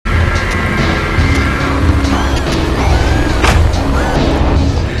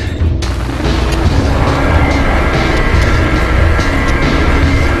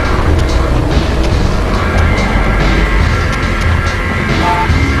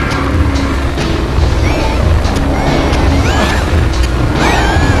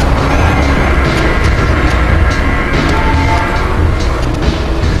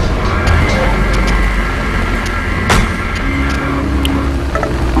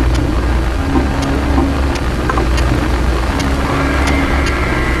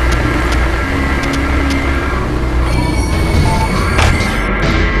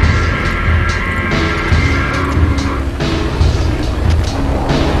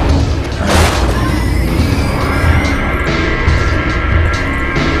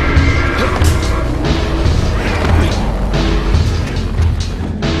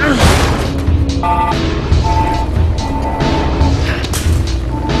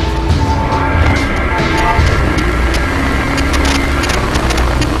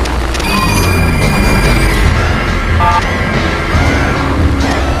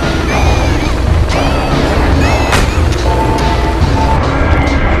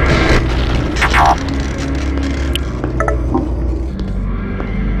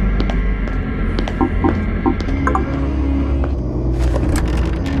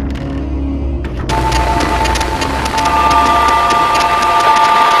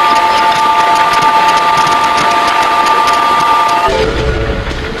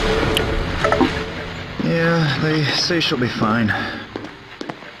say she'll be fine.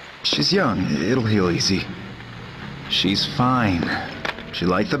 She's young. It'll heal easy. She's fine. She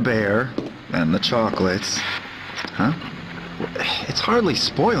liked the bear and the chocolates. Huh? It's hardly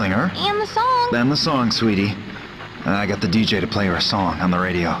spoiling her. And the song. And the song, sweetie. I got the DJ to play her a song on the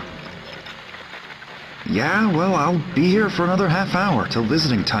radio. Yeah, well, I'll be here for another half hour till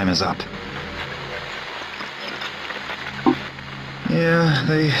visiting time is up. Yeah,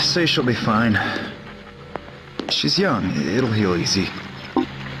 they say she'll be fine. She's young. It'll heal easy.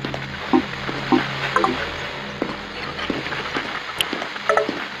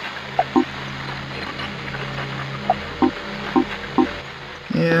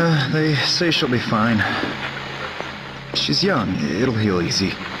 Yeah, they say she'll be fine. She's young. It'll heal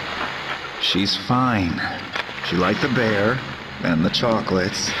easy. She's fine. She liked the bear and the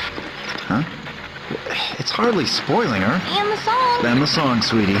chocolates. Huh? It's hardly spoiling her. And the song. And the song,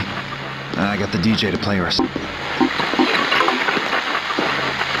 sweetie. I got the DJ to play her a song.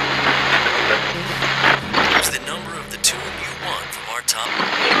 Here's the number of the tune you want from our top.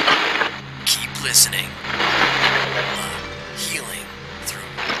 Keep listening. Healing through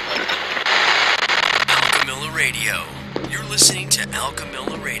Alchemilla Radio. You're listening to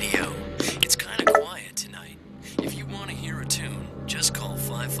Alchemilla Radio. It's kind of quiet tonight. If you want to hear a tune, just call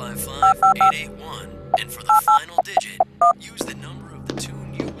 555-881. And for the final digit, use the number of the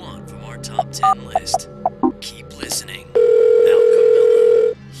tune you want from our top 10 list. Keep listening.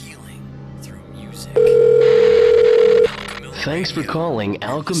 Alchemilla. Healing through music. Alchemilla Thanks for Radio. calling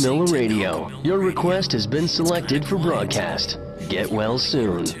Alchemilla Radio. Your request has been selected for broadcast. Get well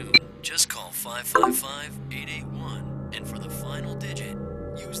soon. Just call 555-881. And for the final digit,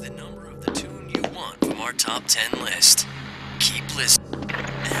 use the number of the tune you want from our top 10 list. Keep listening.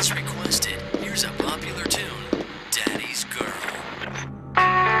 As requested, here's a popular tune, Daddy's Girl.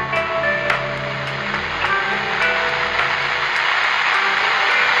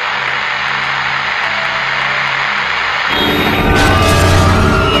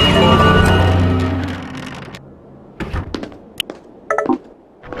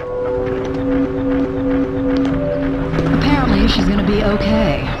 Apparently she's gonna be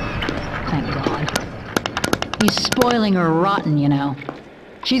okay. Thank God. He's spoiling her rotten, you know.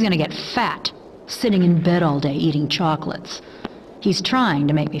 She's gonna get fat, sitting in bed all day eating chocolates. He's trying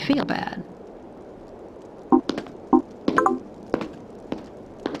to make me feel bad.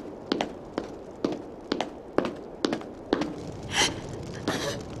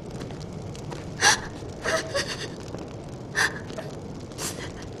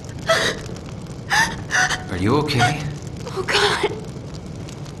 Are you okay? Oh, God.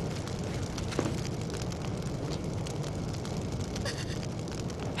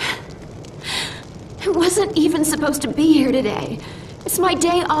 I wasn't even supposed to be here today. It's my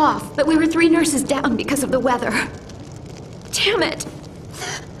day off, but we were 3 nurses down because of the weather. Damn it.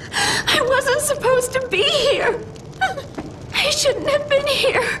 I wasn't supposed to be here. I shouldn't have been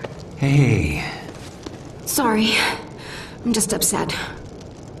here. Hey. Sorry. I'm just upset.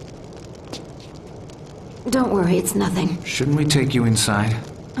 Don't worry, it's nothing. Shouldn't we take you inside?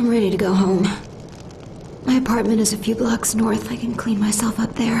 I'm ready to go home. My apartment is a few blocks north. I can clean myself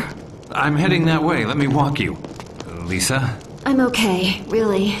up there. I'm heading that way. Let me walk you. Lisa? I'm okay,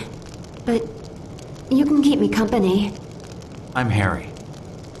 really. But you can keep me company. I'm Harry.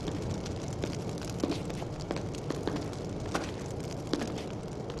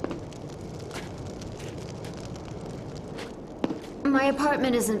 My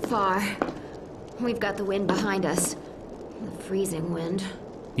apartment isn't far. We've got the wind behind us. The freezing wind.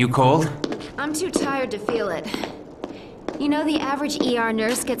 You cold? I'm too tired to feel it. You know the average ER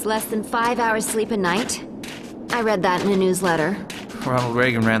nurse gets less than 5 hours sleep a night? I read that in a newsletter. Ronald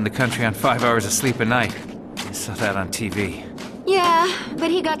Reagan ran the country on 5 hours of sleep a night. I saw that on TV. Yeah,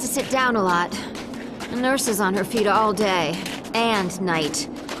 but he got to sit down a lot. A nurse is on her feet all day. And night.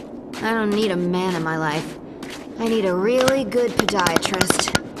 I don't need a man in my life. I need a really good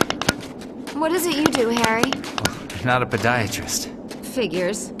podiatrist. What is it you do, Harry? I'm not a podiatrist.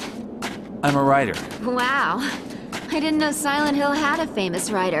 Figures. I'm a writer. Wow. I didn't know Silent Hill had a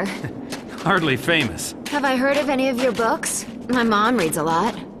famous writer. Hardly famous. Have I heard of any of your books? My mom reads a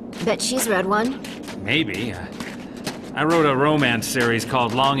lot. Bet she's read one. Maybe. I wrote a romance series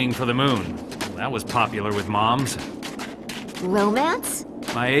called Longing for the Moon. That was popular with moms. Romance?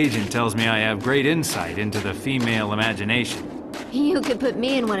 My agent tells me I have great insight into the female imagination. You could put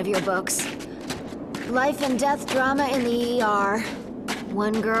me in one of your books. Life and death drama in the ER.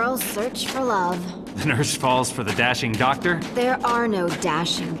 One girl's search for love. The nurse falls for the dashing doctor? There are no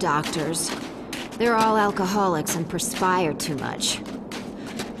dashing doctors. They're all alcoholics and perspire too much.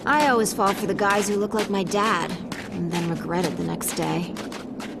 I always fall for the guys who look like my dad. and then regret it the next day.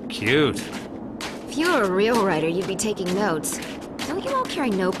 Cute. If you were a real writer, you'd be taking notes. Don't you all carry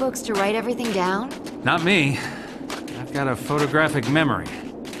notebooks to write everything down? Not me. I've got a photographic memory.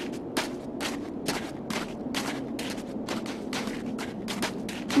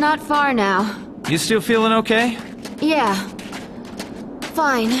 Not far now. You still feeling okay? Yeah.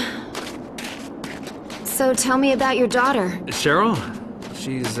 Fine. So tell me about your daughter. Cheryl?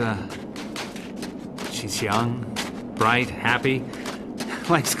 She's young, bright, happy.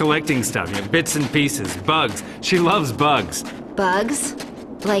 Likes collecting stuff, bits and pieces, bugs. She loves bugs. Bugs?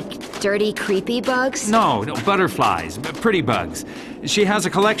 Like dirty, creepy bugs? No, butterflies, pretty bugs. She has a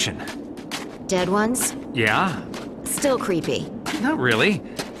collection. Dead ones? Yeah? Still creepy. Not really.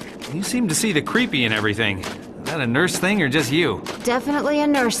 You seem to see the creepy in everything. Is that a nurse thing or just you? Definitely a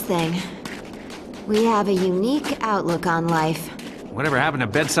nurse thing. We have a unique outlook on life. Whatever happened to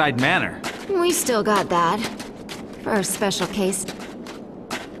Bedside Manor? We still got that. For a special case.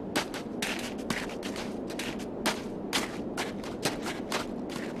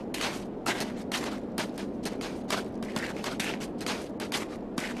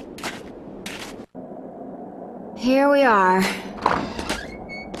 Here we are.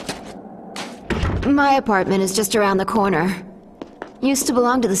 My apartment is just around the corner. Used to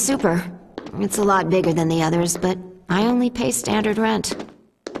belong to the super. It's a lot bigger than the others, but I only pay standard rent.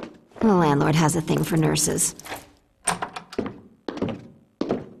 The landlord has a thing for nurses.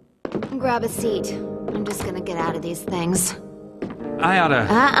 Grab a seat. I'm just gonna get out of these things. I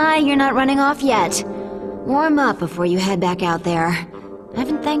oughta... You're not running off yet. Warm up before you head back out there. I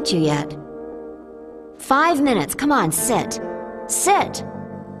haven't thanked you yet. 5 minutes, come on, sit. Sit!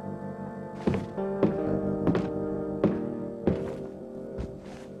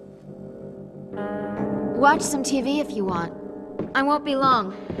 Watch some TV if you want. I won't be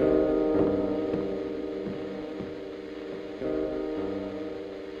long.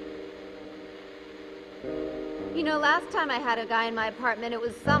 You know, last time I had a guy in my apartment, it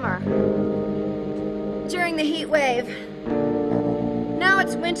was summer. During the heat wave. Now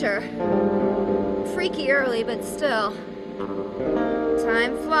it's winter. Freaky early, but still.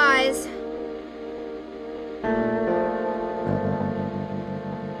 Time flies.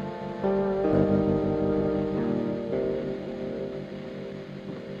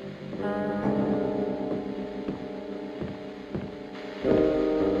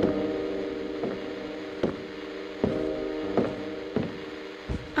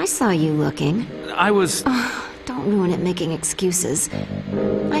 I saw you looking. I was... Don't ruin it making excuses.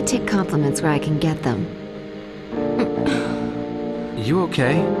 I take compliments where I can get them. You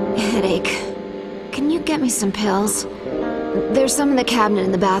okay? Headache. Can you get me some pills? There's some in the cabinet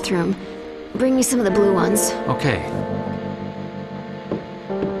in the bathroom. Bring me some of the blue ones. Okay.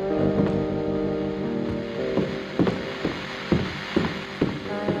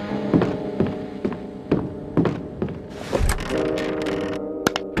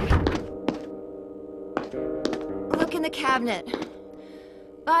 Look in the cabinet.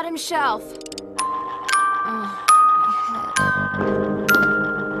 Bottom shelf.